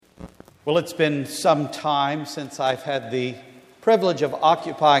Well, it's been some time since I've had the privilege of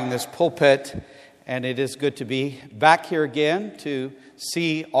occupying this pulpit, and it is good to be back here again to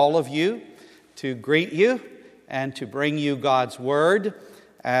see all of you, to greet you, and to bring you God's Word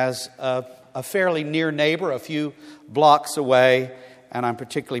as a fairly near neighbor, a few blocks away, and I'm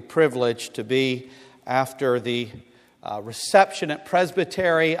particularly privileged to be after the reception at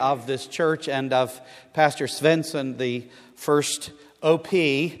Presbytery of this church and of Pastor Svensson, the first OP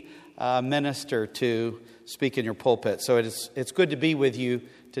minister to speak in your pulpit. So it's good to be with you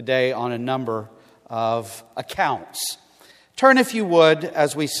today on a number of accounts. Turn, if you would,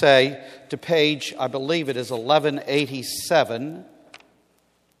 as we say, to page, I believe it is 1187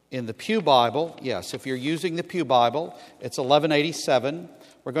 in the Pew Bible. Yes, if you're using the Pew Bible, it's 1187.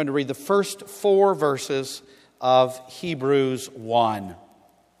 We're going to read the first 4 verses of Hebrews 1.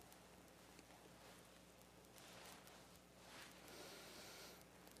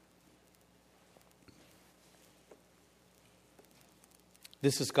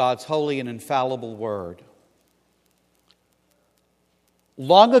 This is God's holy and infallible word.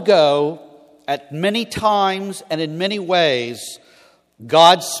 Long ago, at many times and in many ways,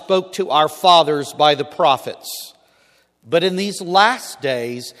 God spoke to our fathers by the prophets. But in these last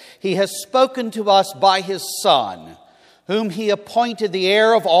days, He has spoken to us by His Son, whom He appointed the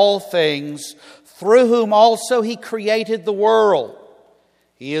heir of all things, through whom also He created the world.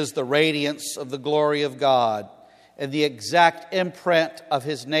 He is the radiance of the glory of God and the exact imprint of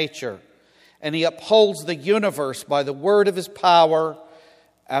His nature. And He upholds the universe by the word of His power.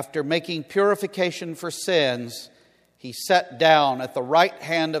 After making purification for sins, He sat down at the right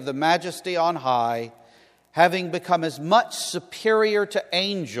hand of the Majesty on high, having become as much superior to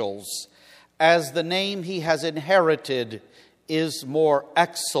angels as the name He has inherited is more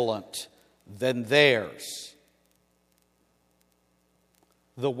excellent than theirs.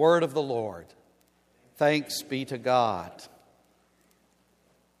 The word of the Lord. Thanks be to God.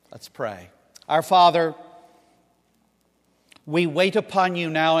 Let's pray. Our Father, we wait upon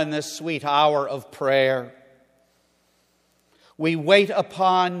You now in this sweet hour of prayer. We wait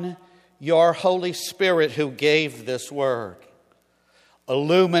upon Your Holy Spirit who gave this word.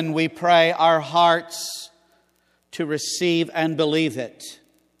 Illumine, we pray, our hearts to receive and believe it.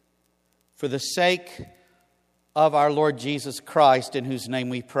 For the sake of our Lord Jesus Christ, in whose name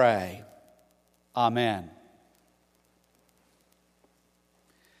we pray. Amen.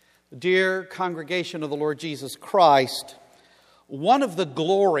 Dear congregation of the Lord Jesus Christ, one of the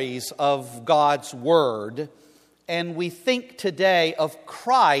glories of God's Word, and we think today of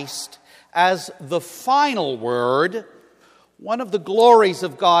Christ as the final word, one of the glories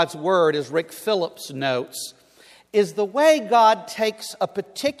of God's Word, as Rick Phillips notes, is the way God takes a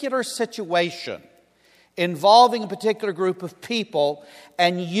particular situation involving a particular group of people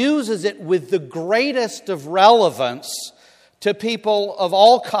and uses it with the greatest of relevance to people of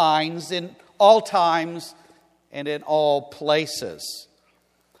all kinds, in all times, and in all places.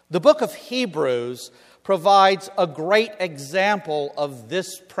 The book of Hebrews provides a great example of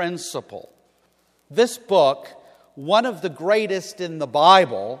this principle. This book, one of the greatest in the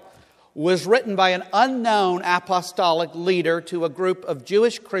Bible, was written by an unknown apostolic leader to a group of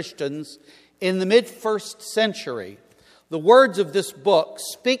Jewish Christians in the mid-1st century. The words of this book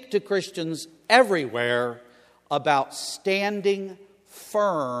speak to Christians everywhere about standing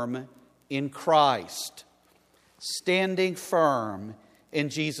firm in Christ. Standing firm in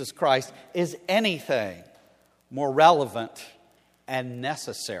Jesus Christ. Is anything more relevant and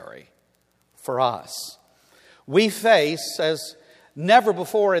necessary for us? We face, as never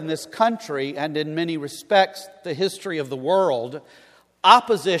before in this country and in many respects the history of the world,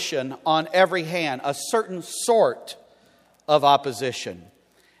 opposition on every hand, a certain sort of opposition.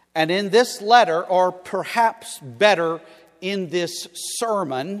 And in this letter, or perhaps better in this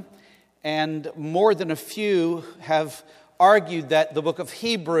sermon, and more than a few have argued that the book of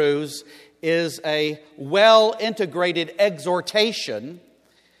Hebrews is a well-integrated exhortation.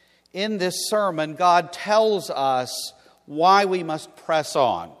 In this sermon, God tells us why we must press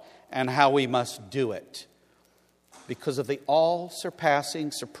on and how we must do it. Because of the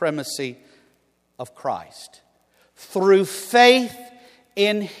all-surpassing supremacy of Christ. Through faith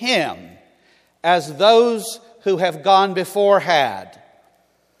in Him, as those who have gone before had.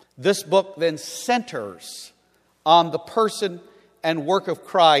 This book then centers on the person and work of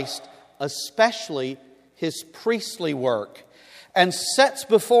Christ, especially His priestly work, and sets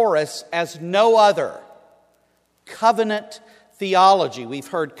before us as no other covenant theology. We've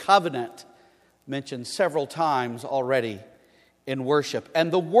heard covenant mentioned several times already in worship. And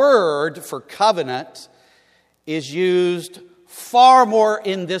the word for covenant is used far more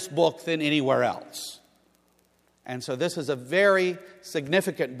in this book than anywhere else. And so this is a very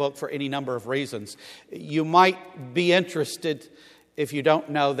significant book for any number of reasons. You might be interested, if you don't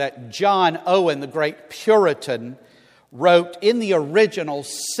know, that John Owen, the great Puritan, wrote in the original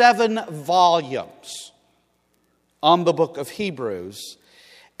 7 volumes on the book of Hebrews.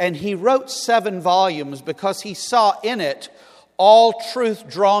 And he wrote 7 volumes because he saw in it all truth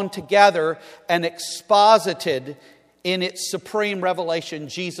drawn together and exposited in its supreme revelation,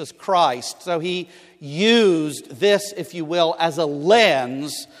 Jesus Christ. So he used this, if you will, as a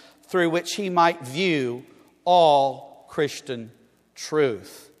lens through which he might view all Christian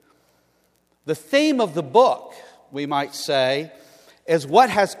truth. The theme of the book, we might say, is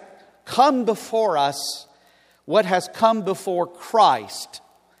what has come before us, what has come before Christ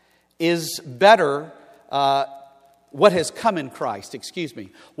is better, what has come in Christ,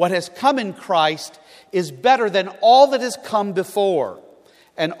 What has come in Christ is better than all that has come before.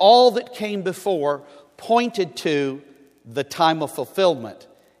 And all that came before pointed to the time of fulfillment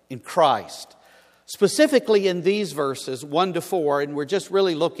in Christ. Specifically in these verses, 1 to 4, and we're just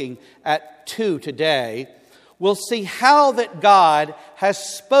really looking at 2 today, we'll see how that God has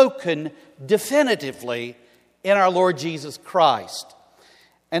spoken definitively in our Lord Jesus Christ.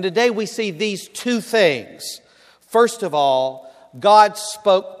 And today we see these 2 things. First of all, God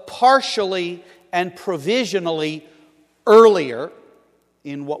spoke partially and provisionally earlier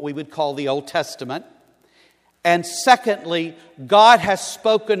in what we would call the Old Testament. And secondly, God has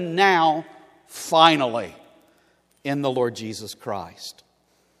spoken now finally in the Lord Jesus Christ.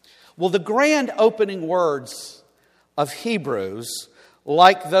 Well, the grand opening words of Hebrews,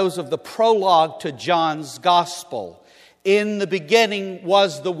 like those of the prologue to John's Gospel, in the beginning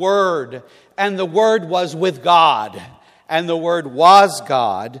was the Word, and the Word was with God, and the Word was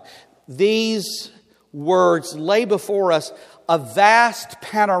God. These words lay before us a vast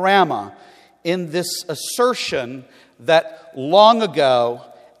panorama in this assertion that long ago,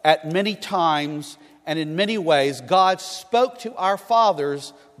 at many times and in many ways, God spoke to our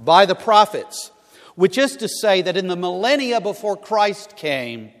fathers by the prophets, which is to say that in the millennia before Christ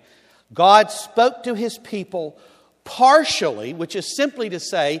came, God spoke to His people partially, which is simply to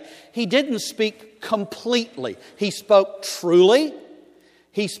say He didn't speak completely. He spoke truly.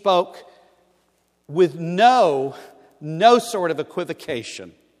 He spoke with no sort of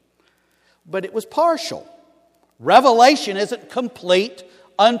equivocation. But it was partial. Revelation isn't complete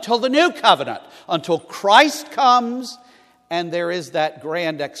until the new covenant, until Christ comes and there is that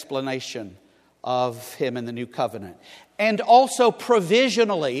grand explanation of Him in the new covenant. And also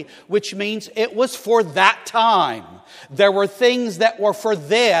provisionally, which means it was for that time. There were things that were for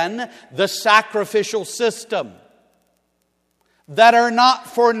then, the sacrificial system, that are not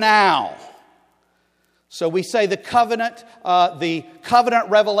for now. So we say the covenant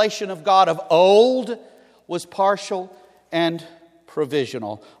revelation of God of old was partial and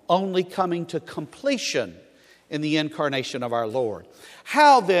provisional, only coming to completion in the incarnation of our Lord.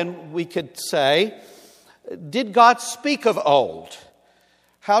 How then, we could say, did God speak of old?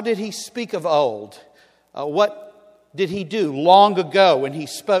 How did He speak of old? What did He do long ago when He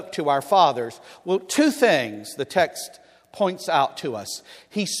spoke to our fathers? Well, 2 things the text points out to us.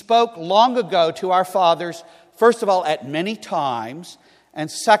 He spoke long ago to our fathers, first of all, at many times, and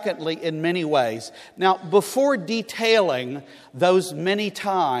secondly, in many ways. Now, before detailing those many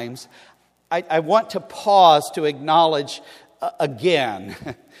times, I want to pause to acknowledge again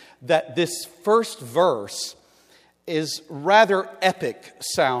that this first verse is rather epic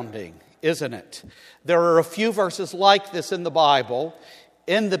sounding, isn't it? There are a few verses like this in the Bible.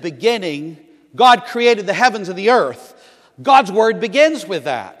 In the beginning, God created the heavens and the earth. God's word begins with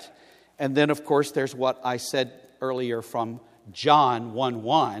that. And then, of course, there's what I said earlier from John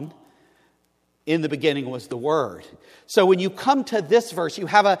 1:1. In the beginning was the Word. So when you come to this verse, you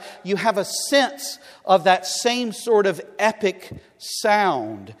have a sense of that same sort of epic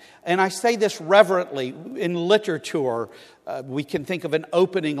sound. And I say this reverently. In literature, we can think of an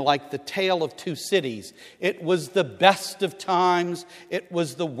opening like The Tale of Two Cities. It was the best of times. It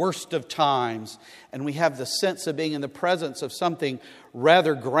was the worst of times. And we have the sense of being in the presence of something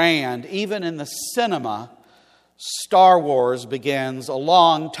rather grand. Even in the cinema, Star Wars begins a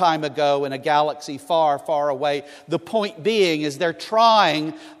long time ago in a galaxy far, far away. The point being is they're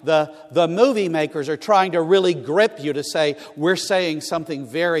trying, the movie makers are trying to really grip you to say, we're saying something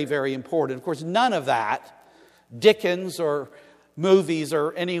very, very important. Of course, none of that, Dickens or movies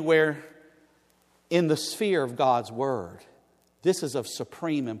or anywhere in the sphere of God's Word. This is of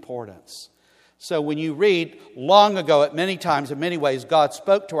supreme importance. So when you read long ago, at many times, in many ways, God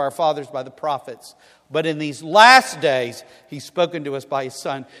spoke to our fathers by the prophets. But in these last days, He's spoken to us by His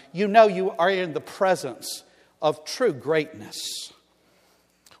Son. You know you are in the presence of true greatness.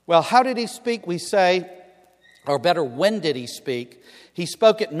 Well, how did He speak? We say, or better, when did He speak? He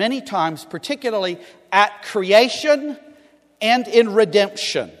spoke at many times, particularly at creation and in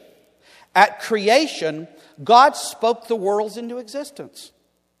redemption. At creation, God spoke the worlds into existence.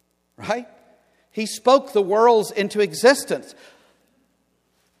 Right? He spoke the worlds into existence.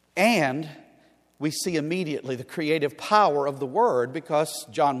 And we see immediately the creative power of the Word, because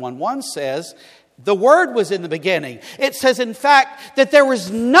John 1:1 says, the Word was in the beginning. It says, in fact, that there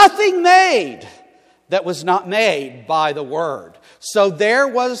was nothing made that was not made by the Word. So there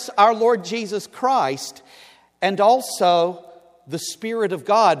was our Lord Jesus Christ, and also the Spirit of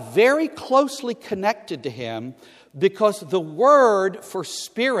God, very closely connected to Him, because the word for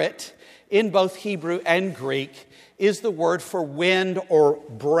spirit in both Hebrew and Greek is the word for wind or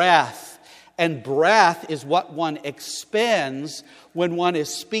breath. And breath is what one expends when one is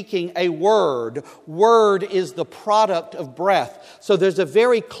speaking a word. Word is the product of breath. So there's a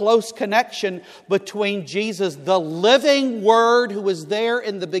very close connection between Jesus, the living Word who was there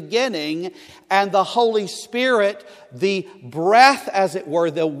in the beginning, and the Holy Spirit, the breath, as it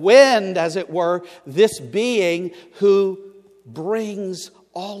were, the wind, as it were, this being who brings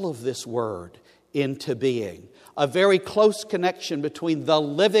all of this Word into being. A very close connection between the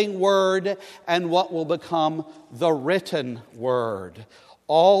living Word and what will become the written Word.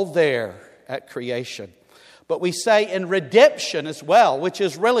 All there at creation. But we say in redemption as well, which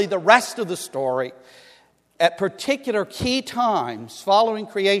is really the rest of the story, at particular key times following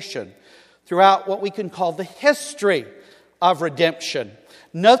creation, throughout what we can call the history of redemption.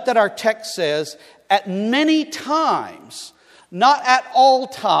 Note that our text says, at many times, not at all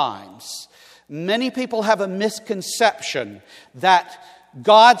times. Many people have a misconception that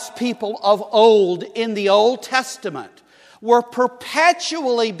God's people of old in the Old Testament were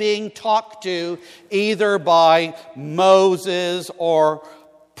perpetually being talked to either by Moses or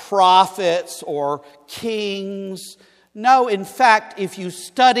prophets or kings. No, in fact, if you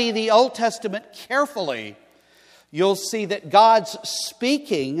study the Old Testament carefully, you'll see that God's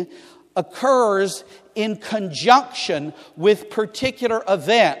speaking occurs in conjunction with particular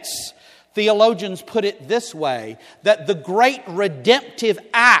events. Theologians put it this way, that the great redemptive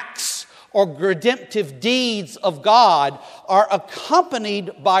acts or redemptive deeds of God are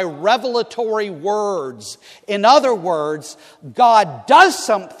accompanied by revelatory words. In other words, God does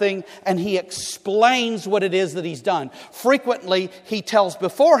something and He explains what it is that He's done. Frequently, He tells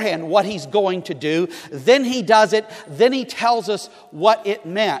beforehand what He's going to do, then He does it, then He tells us what it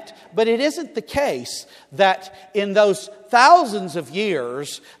meant. But it isn't the case that in those thousands of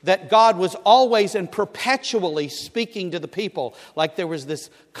years that God was always and perpetually speaking to the people, like there was this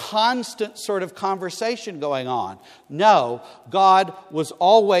constant sort of conversation going on. No, God was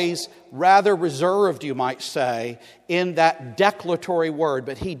always rather reserved, you might say, in that declaratory word.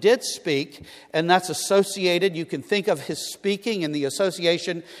 But He did speak, and that's associated. You can think of His speaking in the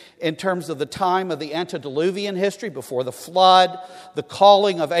association in terms of the time of the antediluvian history before the flood, the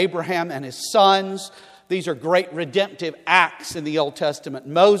calling of Abraham and his sons. These are great redemptive acts in the Old Testament.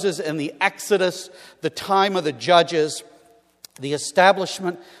 Moses and the Exodus, the time of the judges, the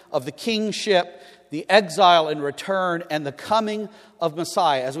establishment of the kingship, the exile and return, and the coming of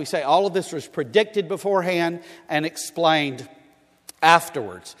Messiah. As we say, all of this was predicted beforehand and explained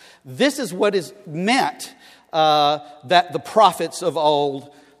afterwards. This is what is meant that the prophets of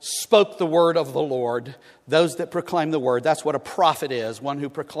old spoke the word of the Lord. Those that proclaim the word, that's what a prophet is, one who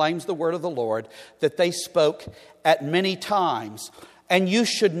proclaims the word of the Lord, that they spoke at many times. And you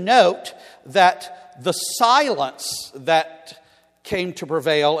should note that the silence that came to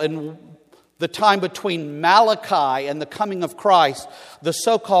prevail in the time between Malachi and the coming of Christ, the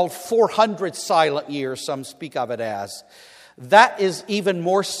so-called 400 silent years, some speak of it as, that is even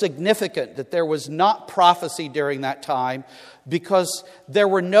more significant, that there was not prophecy during that time, because there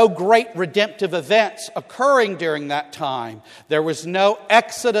were no great redemptive events occurring during that time. There was no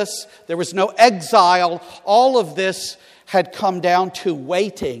exodus, there was no exile. All of this had come down to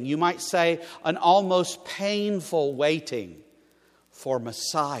waiting. You might say an almost painful waiting for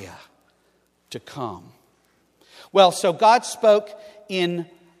Messiah to come. Well, so God spoke in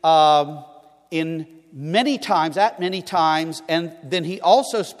many times, at many times, and then He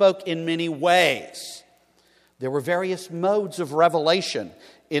also spoke in many ways. There were various modes of revelation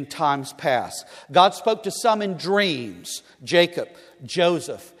in times past. God spoke to some in dreams, Jacob,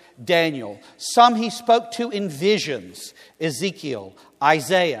 Joseph, Daniel. Some He spoke to in visions, Ezekiel,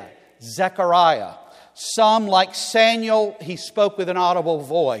 Isaiah, Zechariah. Some, like Samuel, he spoke with an audible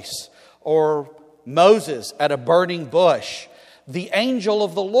voice, or Moses at a burning bush. The angel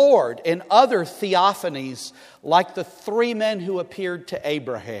of the Lord, and other theophanies like the 3 men who appeared to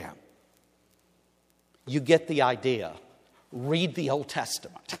Abraham. You get the idea. Read the Old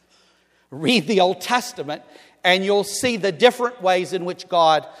Testament. Read the Old Testament and you'll see the different ways in which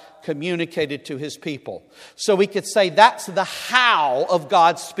God communicated to His people. So we could say that's the how of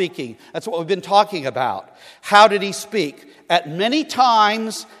God speaking. That's what we've been talking about. How did He speak? At many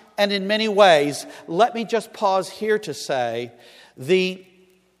times and in many ways. Let me just pause here to say the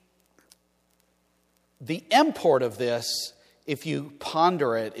import of this, if you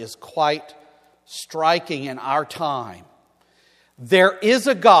ponder it, is quite striking in our time. There is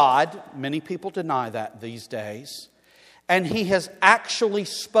a God, many people deny that these days, and He has actually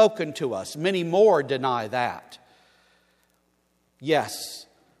spoken to us. Many more deny that. Yes,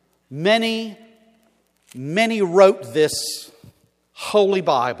 many wrote this Holy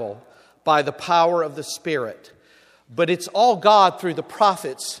Bible by the power of the Spirit, but it's all God through the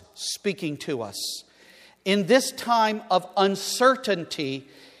prophets speaking to us. In this time of uncertainty,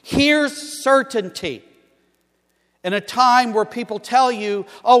 here's certainty. In a time where people tell you,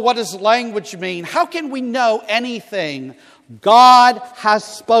 oh, what does language mean? How can we know anything? God has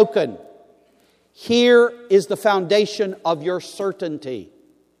spoken. Here is the foundation of your certainty.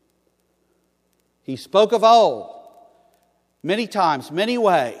 He spoke of old, many times, many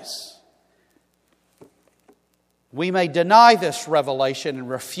ways. We may deny this revelation and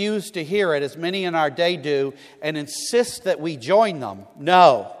refuse to hear it, as many in our day do, and insist that we join them.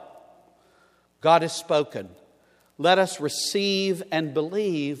 No. God has spoken. Let us receive and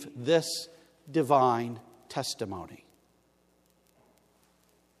believe this divine testimony.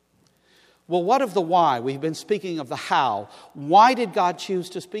 Well, what of the why? We've been speaking of the how. Why did God choose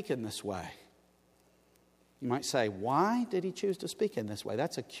to speak in this way? You might say, why did He choose to speak in this way?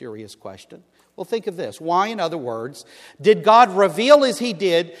 That's a curious question. Well, think of this. Why, in other words, did God reveal as He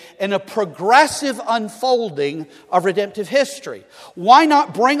did in a progressive unfolding of redemptive history? Why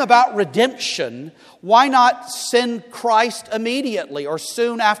not bring about redemption? Why not send Christ immediately or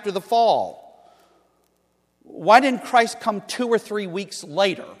soon after the fall? Why didn't Christ come 2 or 3 weeks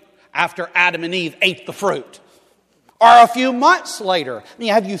later after Adam and Eve ate the fruit? Or a few months later? I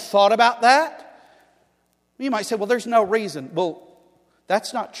mean, have you thought about that? You might say, well, there's no reason. Well,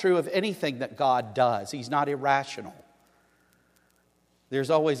 that's not true of anything that God does. He's not irrational.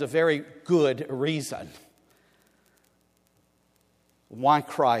 There's always a very good reason why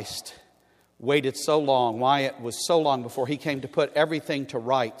Christ waited so long, why it was so long before He came to put everything to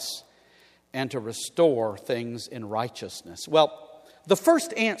rights and to restore things in righteousness. Well, the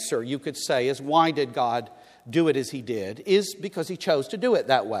first answer you could say is, why did God do it as He did? Is because He chose to do it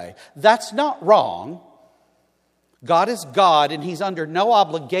that way. That's not wrong. God is God, and He's under no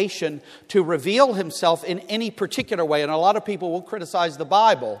obligation to reveal Himself in any particular way. And a lot of people will criticize the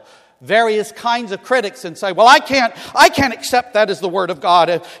Bible, various kinds of critics, and say, well, I can't accept that as the Word of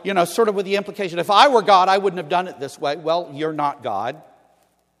God. Sort of with the implication, if I were God, I wouldn't have done it this way. Well, you're not God.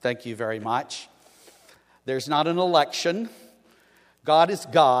 Thank you very much. There's not an election. God is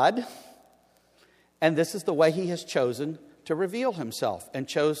God. And this is the way He has chosen to reveal Himself and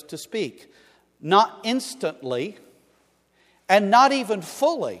chose to speak. Not instantly, and not even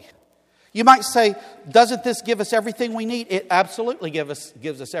fully. You might say, doesn't this give us everything we need? It absolutely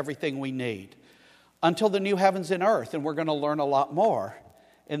gives us everything we need until the new heavens and earth. And we're going to learn a lot more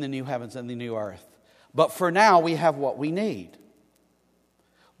in the new heavens and the new earth. But for now, we have what we need.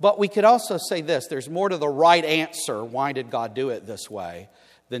 But we could also say this, there's more to the right answer, why did God do it this way,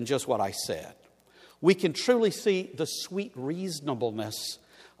 than just what I said. We can truly see the sweet reasonableness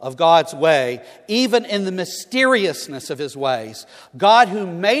of God's way, even in the mysteriousness of His ways. God, who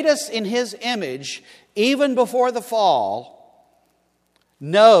made us in His image, even before the fall,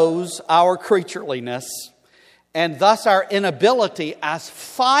 knows our creatureliness, and thus our inability as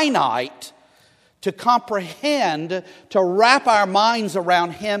finite to comprehend, to wrap our minds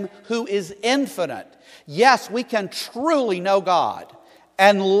around Him who is infinite. Yes, we can truly know God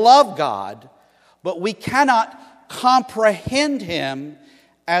and love God, but we cannot comprehend Him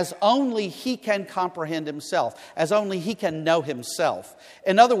as only He can comprehend Himself, as only He can know Himself.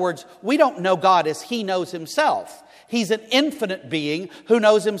 In other words, we don't know God as He knows Himself. He's an infinite being who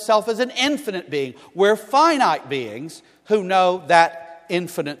knows Himself as an infinite being. We're finite beings who know that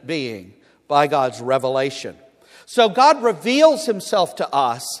infinite being by God's revelation. So God reveals Himself to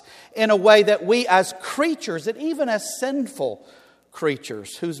us in a way that we as creatures, and even as sinful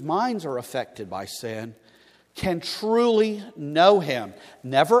creatures whose minds are affected by sin, can truly know Him.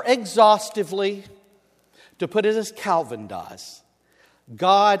 Never exhaustively. To put it as Calvin does,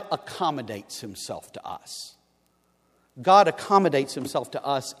 God accommodates Himself to us. God accommodates Himself to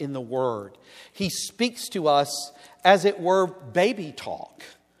us in the Word. He speaks to us as it were baby talk.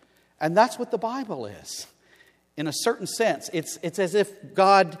 And that's what the Bible is. In a certain sense, it's as if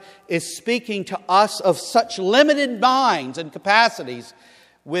God is speaking to us of such limited minds and capacities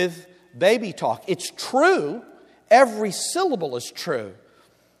with baby talk. It's true. Every syllable is true.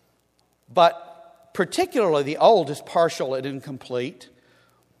 But particularly the Old is partial and incomplete.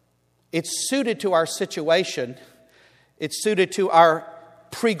 It's suited to our situation. It's suited to our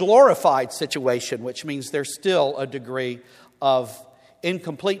pre-glorified situation, which means there's still a degree of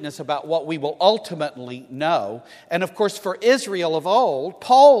incompleteness about what we will ultimately know. And of course, for Israel of old,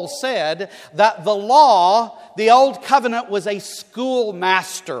 Paul said that the law, the Old Covenant, was a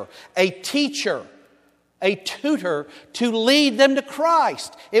schoolmaster, a teacher, a tutor to lead them to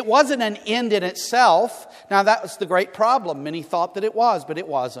Christ. It wasn't an end in itself. Now, that was the great problem. Many thought that it was, but it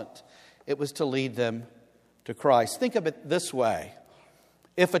wasn't. It was to lead them to Christ. Think of it this way.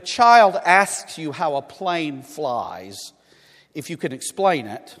 If a child asks you how a plane flies, if you can explain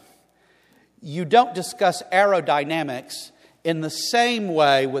it, you don't discuss aerodynamics in the same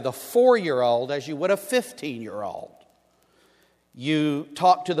way with a 4-year-old as you would a 15-year-old. You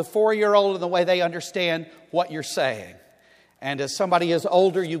talk to the 4-year-old in the way they understand what you're saying. And as somebody is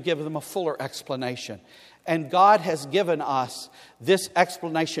older, you give them a fuller explanation. And God has given us this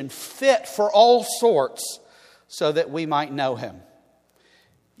explanation fit for all sorts so that we might know Him.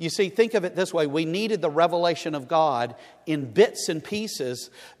 You see, think of it this way. We needed the revelation of God in bits and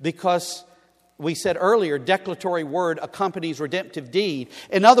pieces because we said earlier, declaratory word accompanies redemptive deed.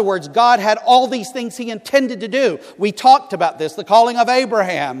 In other words, God had all these things He intended to do. We talked about this, the calling of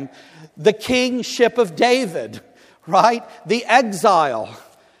Abraham, the kingship of David, right? The exile,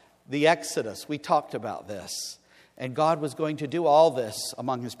 the Exodus. We talked about this. And God was going to do all this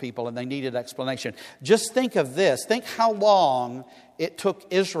among His people, and they needed explanation. Just think of this. Think how long it took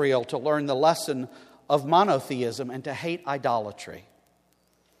Israel to learn the lesson of monotheism and to hate idolatry.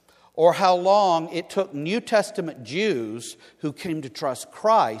 Or how long it took New Testament Jews who came to trust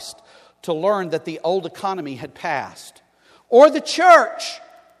Christ to learn that the old economy had passed. Or the church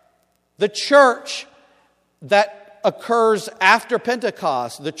that occurs after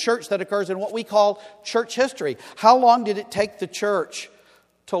Pentecost, the church that occurs in what we call church history. How long did it take the church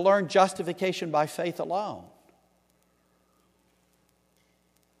to learn justification by faith alone?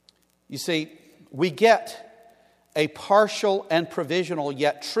 You see, we get a partial and provisional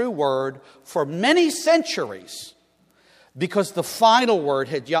yet true word for many centuries because the final word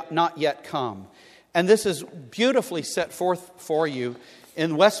had not yet come. And this is beautifully set forth for you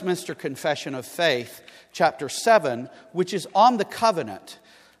in Westminster Confession of Faith, chapter 7, which is on the covenant.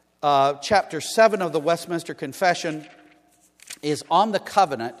 Chapter 7 of the Westminster Confession is on the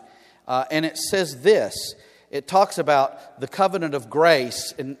covenant, and it says this. It talks about the covenant of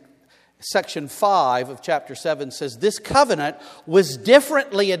grace. In section 5 of chapter 7 says, this covenant was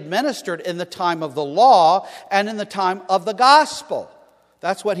differently administered in the time of the law and in the time of the gospel.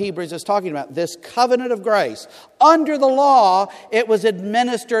 That's what Hebrews is talking about, this covenant of grace. Under the law, it was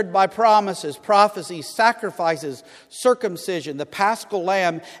administered by promises, prophecies, sacrifices, circumcision, the paschal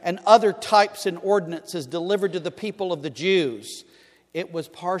lamb, and other types and ordinances delivered to the people of the Jews. It was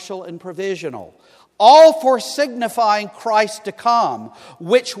partial and provisional, all for signifying Christ to come,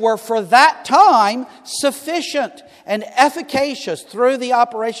 which were for that time sufficient and efficacious through the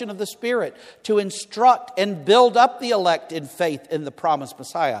operation of the Spirit to instruct and build up the elect in faith in the promised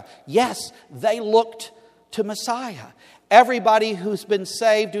Messiah. Yes, they looked to Messiah. Everybody who's been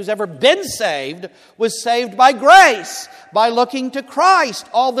saved, who's ever been saved, was saved by grace, by looking to Christ,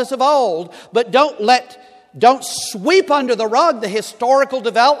 all this of old. But don't sweep under the rug the historical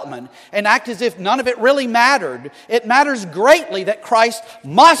development and act as if none of it really mattered. It matters greatly that Christ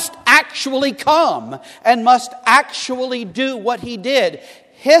must actually come and must actually do what He did.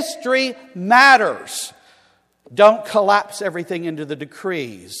 History matters. Don't collapse everything into the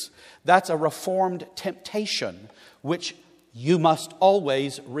decrees. That's a reformed temptation which you must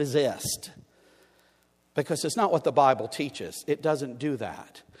always resist. Because it's not what the Bible teaches. It doesn't do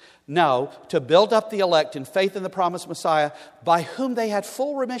that. No, to build up the elect in faith in the promised Messiah, by whom they had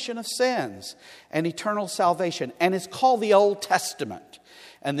full remission of sins and eternal salvation. And it's called the Old Testament.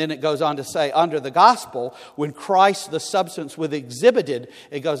 And then it goes on to say, under the gospel, when Christ, the substance, was exhibited,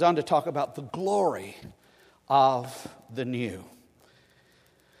 it goes on to talk about the glory of the new.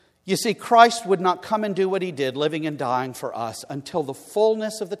 You see, Christ would not come and do what He did, living and dying for us, until the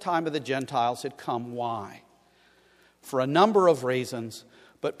fullness of the time of the Gentiles had come. Why? for a number of reasons,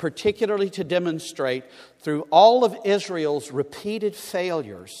 but particularly to demonstrate through all of Israel's repeated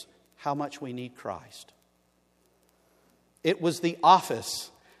failures how much we need Christ. It was the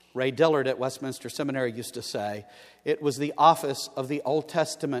office, Ray Dillard at Westminster Seminary used to say, it was the office of the Old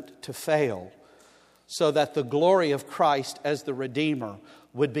Testament to fail, so that the glory of Christ as the Redeemer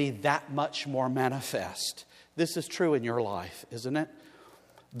would be that much more manifest. This is true in your life, isn't it?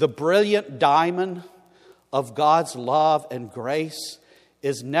 The brilliant diamond of God's love and grace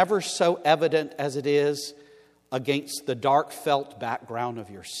is never so evident as it is against the dark felt background of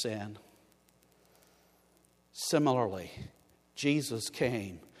your sin. Similarly, Jesus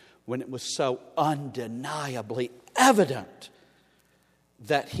came when it was so undeniably evident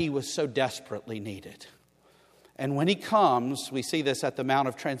that He was so desperately needed. And when He comes, we see this at the Mount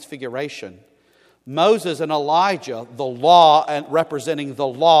of Transfiguration, Moses and Elijah, the law and representing the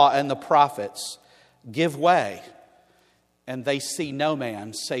law and the prophets, give way, and they see no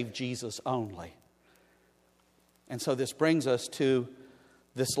man save Jesus only. And so this brings us to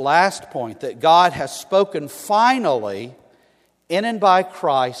this last point, that God has spoken finally in and by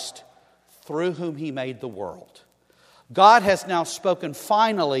Christ, through whom He made the world. God has now spoken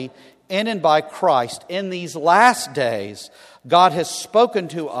finally in and by Christ. In these last days, God has spoken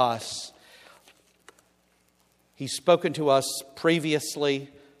to us. He's spoken to us previously,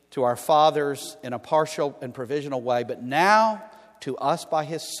 to our fathers in a partial and provisional way, but now to us by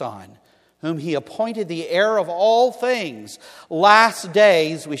His Son, whom He appointed the heir of all things. Last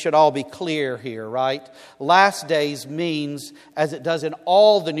days, we should all be clear here, right? Last days means, as it does in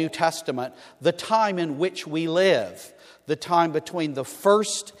all the New Testament, the time in which we live, the time between the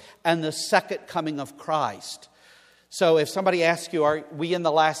first and the second coming of Christ. So if somebody asks you, are we in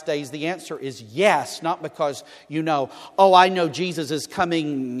the last days? The answer is yes, not because you know, oh, I know Jesus is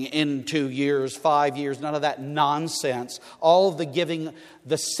coming in 2 years, 5 years, none of that nonsense. All of the giving,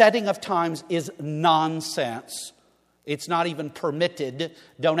 the setting of times is nonsense. It's not even permitted.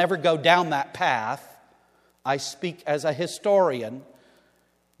 Don't ever go down that path. I speak as a historian.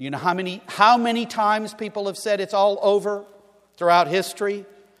 You know how many times people have said it's all over throughout history?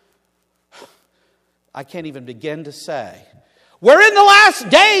 I can't even begin to say. We're in the last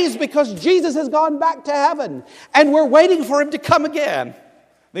days because Jesus has gone back to heaven and we're waiting for Him to come again.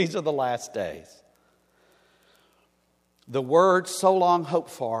 These are the last days. The word so long hoped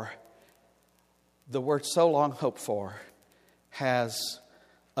for, has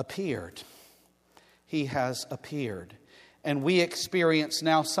appeared. He has appeared. And we experience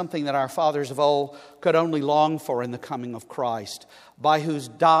now something that our fathers of old could only long for in the coming of Christ, by whose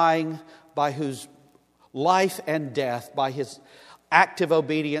dying, by whose life and death, by His active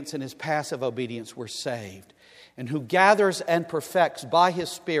obedience and His passive obedience, we're saved. And who gathers and perfects by His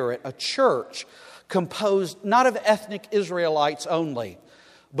Spirit a church composed not of ethnic Israelites only,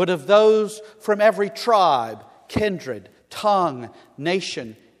 but of those from every tribe, kindred, tongue,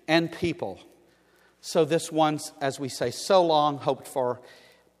 nation, and people. So this one, as we say, so long hoped for,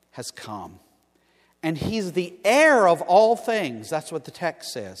 has come. And He's the heir of all things. That's what the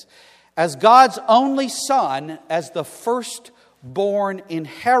text says. As God's only Son, as the firstborn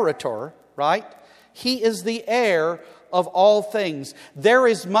inheritor, right? He is the heir of all things. There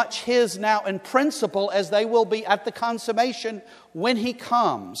is much His now in principle, as they will be at the consummation when He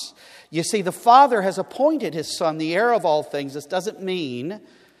comes. You see, the Father has appointed His Son the heir of all things. This doesn't mean,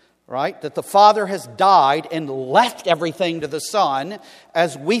 right, that the Father has died and left everything to the Son,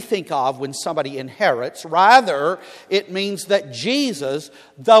 as we think of when somebody inherits. Rather, it means that Jesus,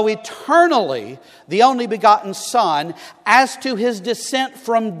 though eternally the only begotten Son, as to His descent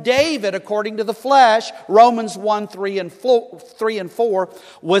from David according to the flesh, Romans 1, 3 and 4,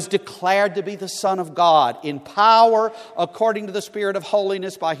 was declared to be the Son of God in power according to the Spirit of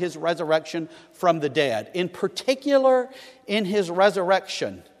holiness by His resurrection from the dead. In particular, in His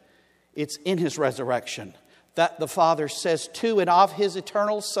resurrection, it's in His resurrection that the Father says to and of His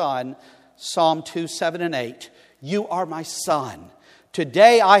eternal Son, Psalm 2, 7 and 8, "You are my Son.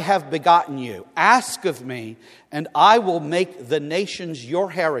 Today I have begotten you. Ask of me, and I will make the nations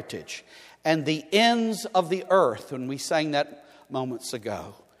your heritage, and the ends of the earth," when we sang that moments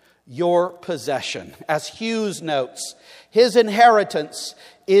ago, "your possession." As Hughes notes, His inheritance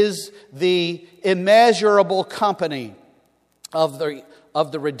is the immeasurable company of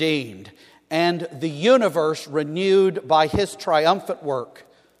the redeemed, and the universe renewed by His triumphant work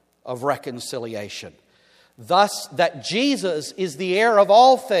of reconciliation. Thus, that Jesus is the heir of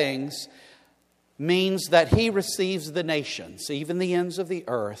all things means that He receives the nations, even the ends of the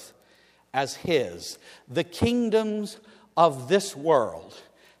earth, as His. The kingdoms of this world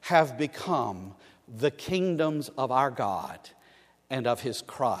have become the kingdoms of our God and of His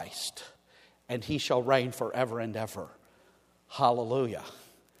Christ, and He shall reign forever and ever. Hallelujah.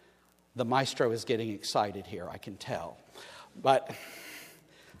 The maestro is getting excited here, I can tell. But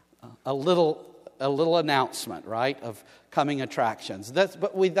a little announcement, right, of coming attractions. That's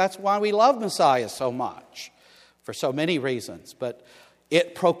why we love Messiah so much, for so many reasons. But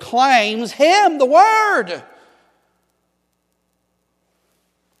it proclaims Him, the Word.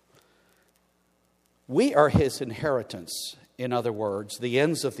 We are His inheritance, in other words, the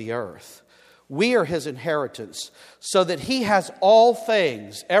ends of the earth. We are His inheritance, so that He has all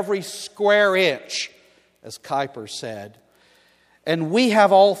things, every square inch, as Kuyper said. And we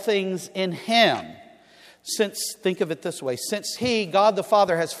have all things in Him. Think of it this way, since He, God the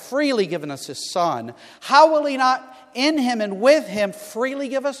Father, has freely given us His Son, how will He not in Him and with Him freely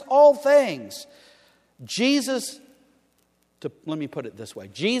give us all things? Let me put it this way.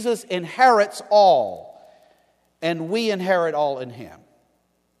 Jesus inherits all, and we inherit all in Him.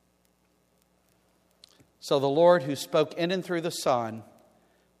 So the Lord who spoke in and through the Son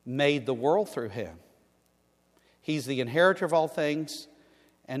made the world through Him. He's the inheritor of all things,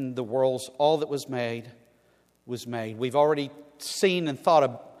 and the world's all that was made was made. We've already seen and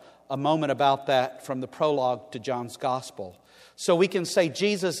thought a moment about that from the prologue to John's Gospel. So we can say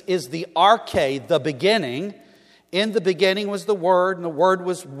Jesus is the arche, the beginning. In the beginning was the Word, and the Word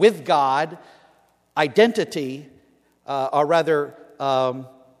was with God. Identity, or rather a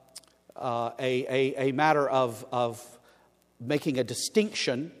matter of making a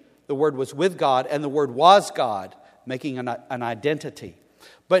distinction. The Word was with God, and the Word was God, making an identity.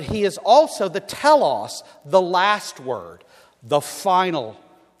 But He is also the telos, the last word, the final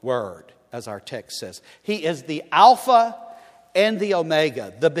word, as our text says. He is the Alpha and the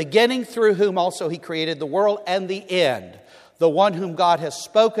Omega, the beginning through whom also He created the world, and the end, the one whom God has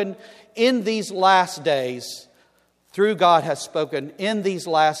spoken in these last days, through God has spoken in these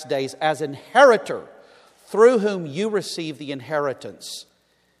last days as inheritor, through whom you receive the inheritance,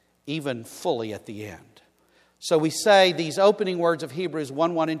 even fully at the end. So we say these opening words of Hebrews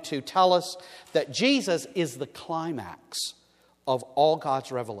 1, 1 and 2 tell us that Jesus is the climax of all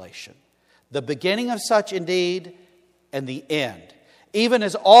God's revelation. The beginning of such indeed, and the end. Even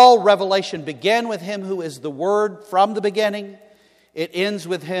as all revelation began with Him who is the Word from the beginning, it ends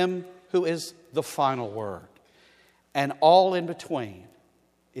with Him who is the final word. And all in between,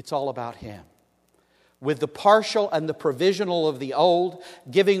 it's all about Him. With the partial and the provisional of the old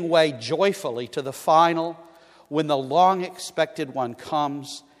giving way joyfully to the final, when the long-expected one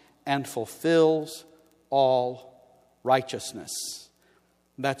comes and fulfills all righteousness.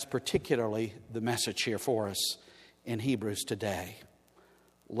 That's particularly the message here for us in Hebrews today.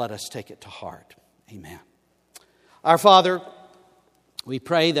 Let us take it to heart. Amen. Our Father, we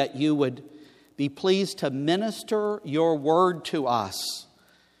pray that You would be pleased to minister Your word to us.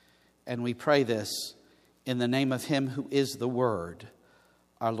 And we pray this in the name of Him who is the Word,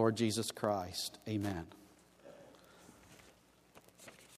 our Lord Jesus Christ. Amen.